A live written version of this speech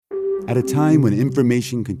At a time when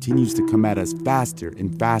information continues to come at us faster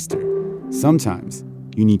and faster, sometimes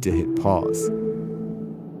you need to hit pause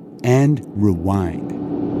and rewind.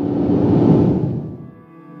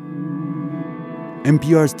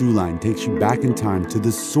 NPR's Throughline takes you back in time to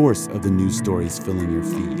the source of the news stories filling your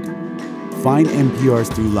feed. Find NPR's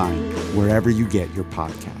Throughline wherever you get your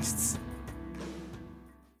podcasts.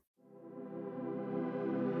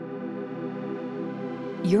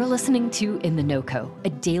 You're listening to In the NoCo, a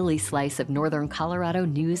daily slice of Northern Colorado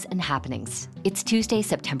news and happenings. It's Tuesday,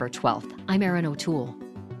 September 12th. I'm Erin O'Toole.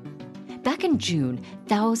 Back in June,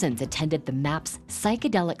 thousands attended the MAPS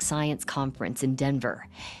Psychedelic Science Conference in Denver.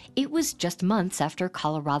 It was just months after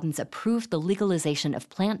Coloradans approved the legalization of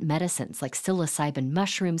plant medicines like psilocybin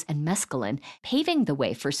mushrooms and mescaline, paving the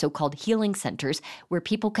way for so-called healing centers where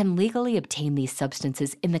people can legally obtain these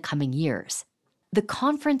substances in the coming years. The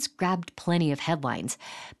conference grabbed plenty of headlines,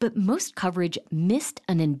 but most coverage missed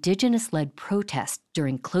an Indigenous-led protest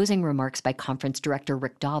during closing remarks by conference director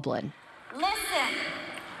Rick Doblin. Listen,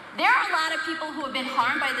 there are a lot of people who have been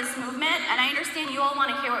harmed by this movement, and I understand you all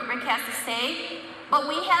want to hear what Rick has to say, but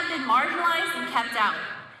we have been marginalized and kept out.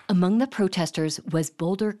 Among the protesters was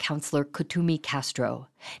Boulder councilor Kutumi Castro.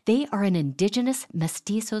 They are an Indigenous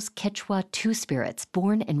Mestizos Quechua Two-Spirits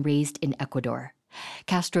born and raised in Ecuador.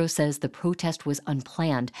 Castro says the protest was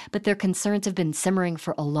unplanned, but their concerns have been simmering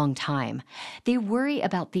for a long time. They worry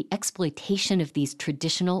about the exploitation of these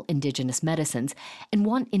traditional Indigenous medicines and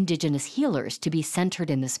want Indigenous healers to be centered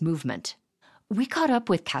in this movement. We caught up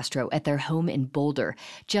with Castro at their home in Boulder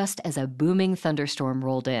just as a booming thunderstorm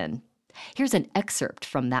rolled in. Here's an excerpt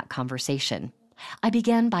from that conversation. I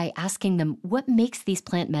began by asking them what makes these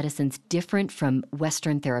plant medicines different from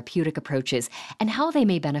Western therapeutic approaches and how they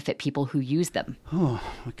may benefit people who use them. Oh,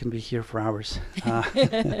 we can be here for hours.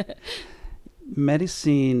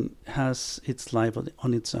 Medicine has its life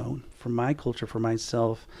on its own. For my culture, for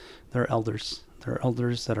myself, there are elders. There are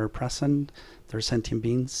elders that are present. They're sentient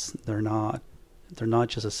beings. They're not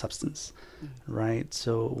just a substance, right?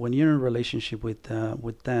 So when you're in a relationship with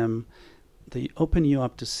them, they open you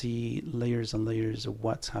up to see layers and layers of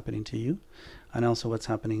what's happening to you and also what's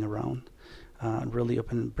happening around. Really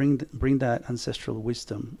bring that ancestral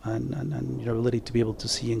wisdom and your ability to be able to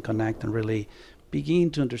see and connect and really begin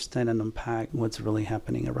to understand and unpack what's really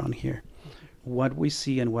happening around here. What we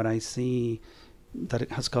see and what I see that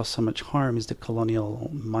it has caused so much harm is the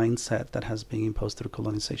colonial mindset that has been imposed through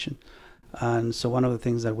colonization. And so one of the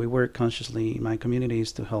things that we work consciously in my community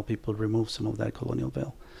is to help people remove some of that colonial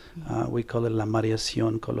veil. We call it la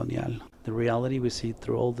variación colonial. The reality we see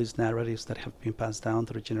through all these narratives that have been passed down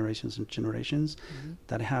through generations and generations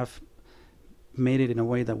that have made it in a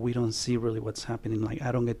way that we don't see really what's happening. Like,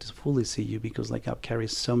 I don't get to fully see you because like I've carried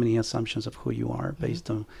so many assumptions of who you are based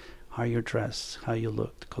on how you're dressed, how you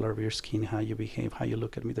look, the color of your skin, how you behave, how you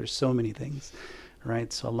look at me. There's so many things,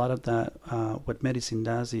 right? So a lot of that, what medicine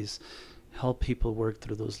does is help people work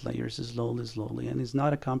through those layers slowly. And it's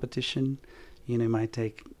not a competition. You know, it might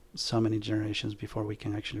take so many generations before we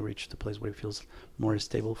can actually reach the place where it feels more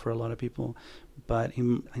stable for a lot of people. But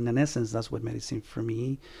in an essence, that's what medicine for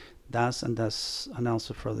me does, and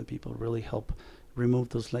also for other people, really help remove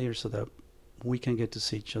those layers so that we can get to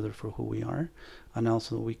see each other for who we are, and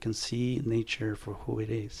also we can see nature for who it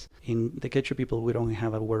is. In the Quechua people, we don't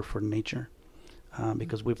have a word for nature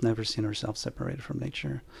because we've never seen ourselves separated from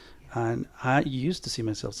nature. And I used to see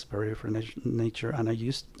myself separated from nature, and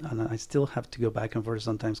I still have to go back and forth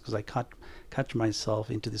sometimes because I catch myself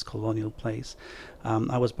into this colonial place.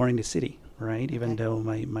 I was born in the city, right? Even though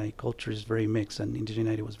my culture is very mixed and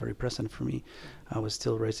indigeneity was very present for me, I was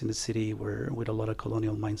still raised in the city with a lot of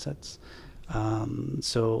colonial mindsets.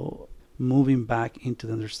 So moving back into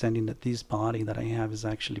the understanding that this body that I have is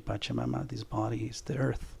actually Pachamama. This body is the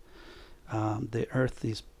earth. The earth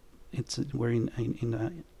is, we're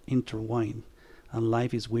in intertwined, and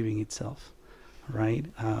life is weaving itself, right?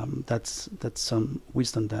 That's some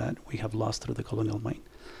wisdom that we have lost through the colonial mind.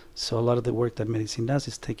 So a lot of the work that medicine does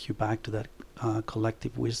is take you back to that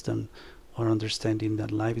collective wisdom or understanding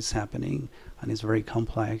that life is happening and it's very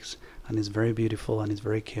complex and it's very beautiful and it's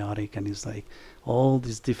very chaotic and it's like all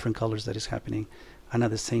these different colors that is happening, and at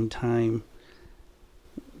the same time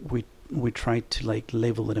we try to like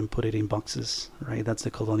label it and put it in boxes, right? That's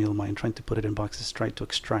the colonial mind, trying to put it in boxes, try to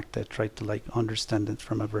extract it, try to like understand it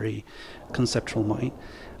from a very conceptual mind.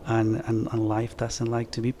 And life doesn't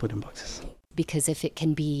like to be put in boxes. Because if it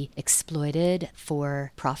can be exploited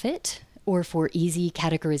for profit or for easy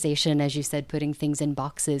categorization, as you said, putting things in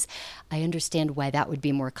boxes, I understand why that would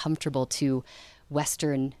be more comfortable to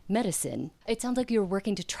Western medicine. It sounds like you're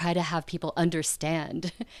working to try to have people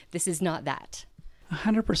understand this is not that.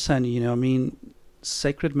 100%, I mean,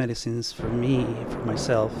 sacred medicines for me, for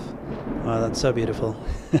myself, wow, that's so beautiful.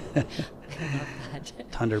 I love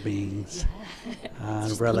that. Thunder beings,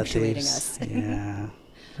 Just relatives. punctuating us. Yeah,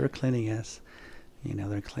 they're cleaning us.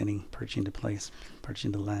 They're cleaning, purging the place,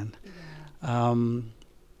 purging the land. Yeah.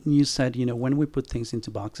 You said, when we put things into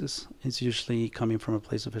boxes, it's usually coming from a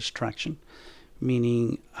place of abstraction,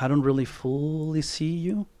 meaning I don't really fully see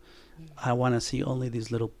you. I want to see only these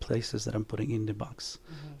little places that I'm putting in the box.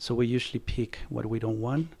 Mm-hmm. So we usually pick what we don't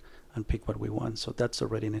want and pick what we want. So that's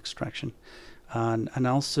already an extraction. And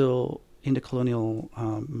also in the colonial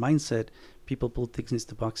mindset, people put things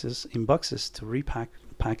into boxes to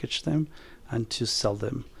package them and to sell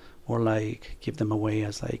them, or like give them away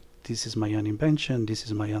as like, this is my own invention, this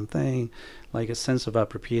is my own thing, like a sense of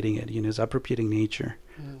appropriating it. It's appropriating nature,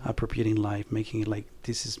 appropriating life, making it like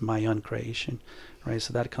this is my own creation, right?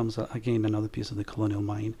 So that comes again another piece of the colonial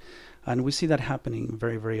mind, and we see that happening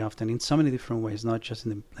very, very often in so many different ways, not just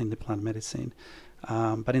in the plant medicine,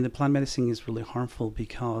 but in the plant medicine is really harmful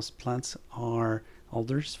because plants are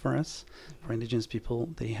elders for us, for indigenous people.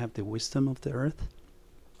 They have the wisdom of the earth.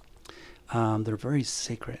 They're very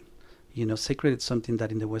sacred. Sacred is something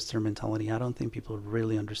that in the Western mentality, I don't think people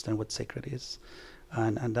really understand what sacred is.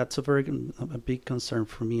 And that's a big concern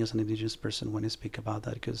for me as an indigenous person when I speak about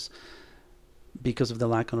that, because of the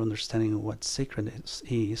lack of understanding of what sacred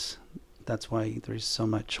is. That's why there is so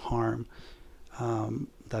much harm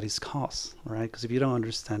that is caused, right? Because if you don't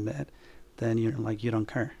understand that, then you're like, you don't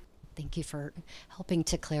care. Thank you for helping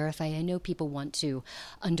to clarify. I know people want to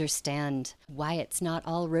understand why it's not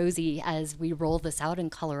all rosy as we roll this out in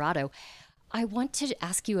Colorado. I want to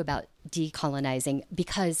ask you about decolonizing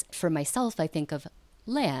because for myself, I think of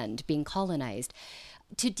land being colonized.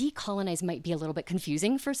 To decolonize might be a little bit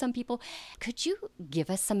confusing for some people. Could you give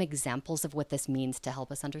us some examples of what this means to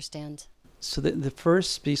help us understand? So the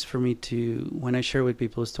first piece for me when I share with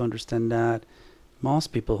people is to understand that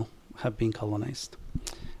most people have been colonized.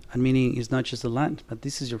 And meaning it's not just the land, but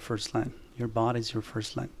this is your first land. Your body is your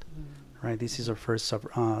first land, right? This is our first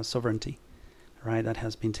sovereignty, right? That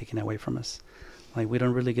has been taken away from us. Like we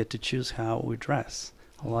don't really get to choose how we dress.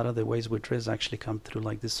 A lot of the ways we dress actually come through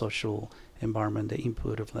like the social environment, the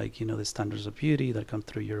input of like, the standards of beauty that come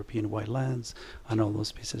through European white lands and all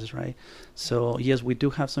those pieces, right? So yes, we do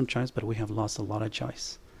have some choice, but we have lost a lot of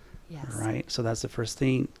choice. Yes. Right. So that's the first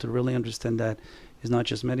thing to really understand that it's not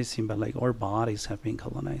just medicine, but like our bodies have been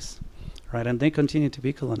colonized, right? And they continue to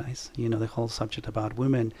be colonized. The whole subject about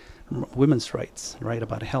women's rights, right?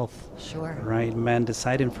 About health, sure, right? Men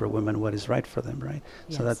deciding for women what is right for them, right?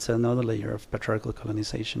 Yes. So that's another layer of patriarchal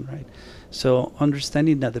colonization, right? So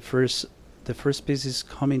understanding that the first piece is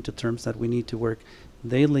coming to terms that we need to work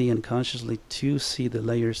daily and consciously to see the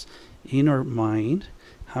layers in our mind,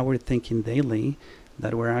 how we're thinking daily,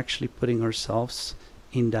 that we're actually putting ourselves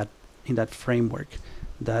in that framework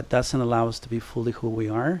that doesn't allow us to be fully who we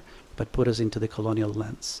are, but put us into the colonial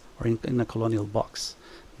lens or in a colonial box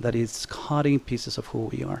that is cutting pieces of who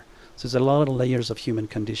we are. So there's a lot of layers of human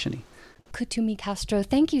conditioning. Kutumi Castro,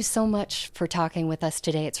 thank you so much for talking with us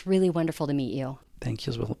today. It's really wonderful to meet you. Thank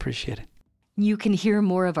you as well. Appreciate it. You can hear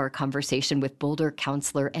more of our conversation with Boulder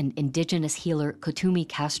counselor and Indigenous healer Kutumi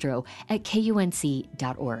Castro at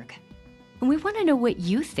kunc.org. And we want to know what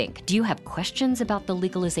you think. Do you have questions about the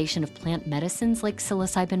legalization of plant medicines like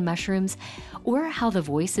psilocybin mushrooms, or how the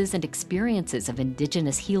voices and experiences of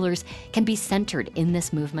Indigenous healers can be centered in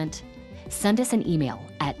this movement? Send us an email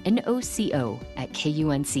at noco@kunc.org.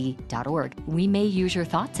 We may use your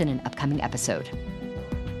thoughts in an upcoming episode.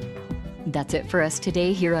 That's it for us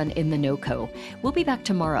today here on In the NoCo. We'll be back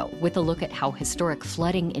tomorrow with a look at how historic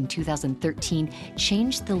flooding in 2013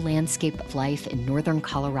 changed the landscape of life in northern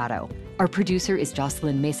Colorado. Our producer is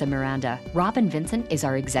Jocelyn Mesa Miranda. Robin Vincent is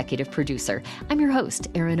our executive producer. I'm your host,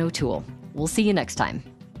 Erin O'Toole. We'll see you next time.